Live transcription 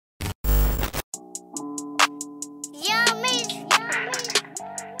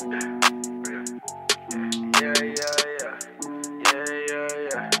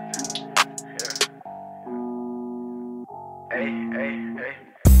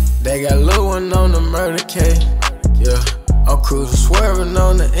They got Lil' one on the murder case. Yeah, I'm cruising, swerving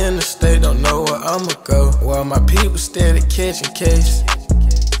on the interstate. Don't know where I'ma go, while my people steady catching case.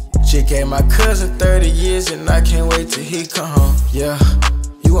 Chick gave my cousin 30 years and I can't wait till he come home. Yeah,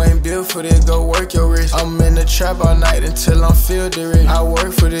 you ain't built for this, go work your wrist. I'm in the trap all night until I'm filthy rich. I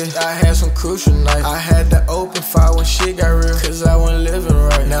work for this, I had some crucial nights. I had to open fire when shit got real, cause I wasn't living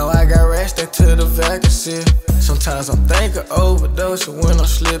right. Now I got rest to the vacancy. Sometimes I'm thinking overdose, and when I'm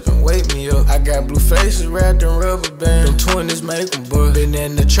slipping, wake me up. I got blue faces wrapped in rubber bands. Them 20s make them bust. Been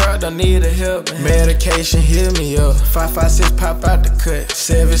in the truck, don't need a help. Medication hit me up. 556 pop out the cut.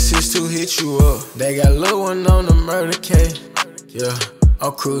 762 hit you up. They got Lil' one on the murder case. Yeah,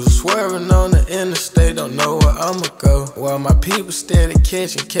 I'm cruising, swerving on the interstate. Don't know where I'ma go, while my people steady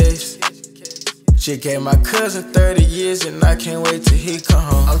catching case. Chick gave my cousin 30 years and I can't wait till he come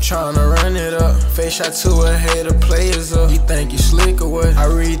home. I'm tryna run it up. Face shot to a hater, players up. You think you slick or what? I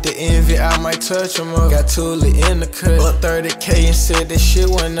read the envy, I might touch him up. Got Tully in the cut. Up 30K and said that shit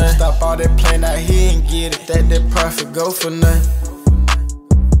went none. Stop all that playing out here and get it. That profit go for nothing.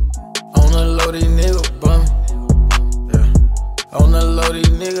 On the low, these niggas bum. Yeah. On the low, these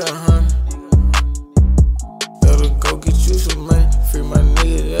niggas better go get you some money. Free my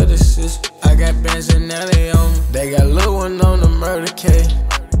nigga, that assist. I got bands and now they on me. They got Lil' one on the murder case.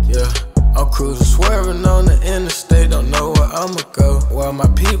 Yeah, I'm cruising, swerving on the interstate. Don't know where I'ma go, while my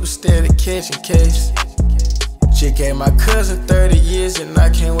people steady catching case. Chick gave my cousin 30 years and I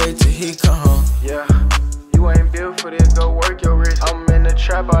can't wait till he come home. Yeah, you ain't built for this, go work your wrist. I'm in the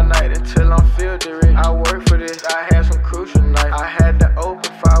trap all night until I'm filthy rich. I work for this, I had some crucial nights. I had to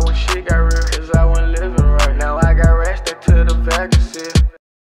open fire when shit got real, cause I wasn't living right. Now I got rest to the vacancy.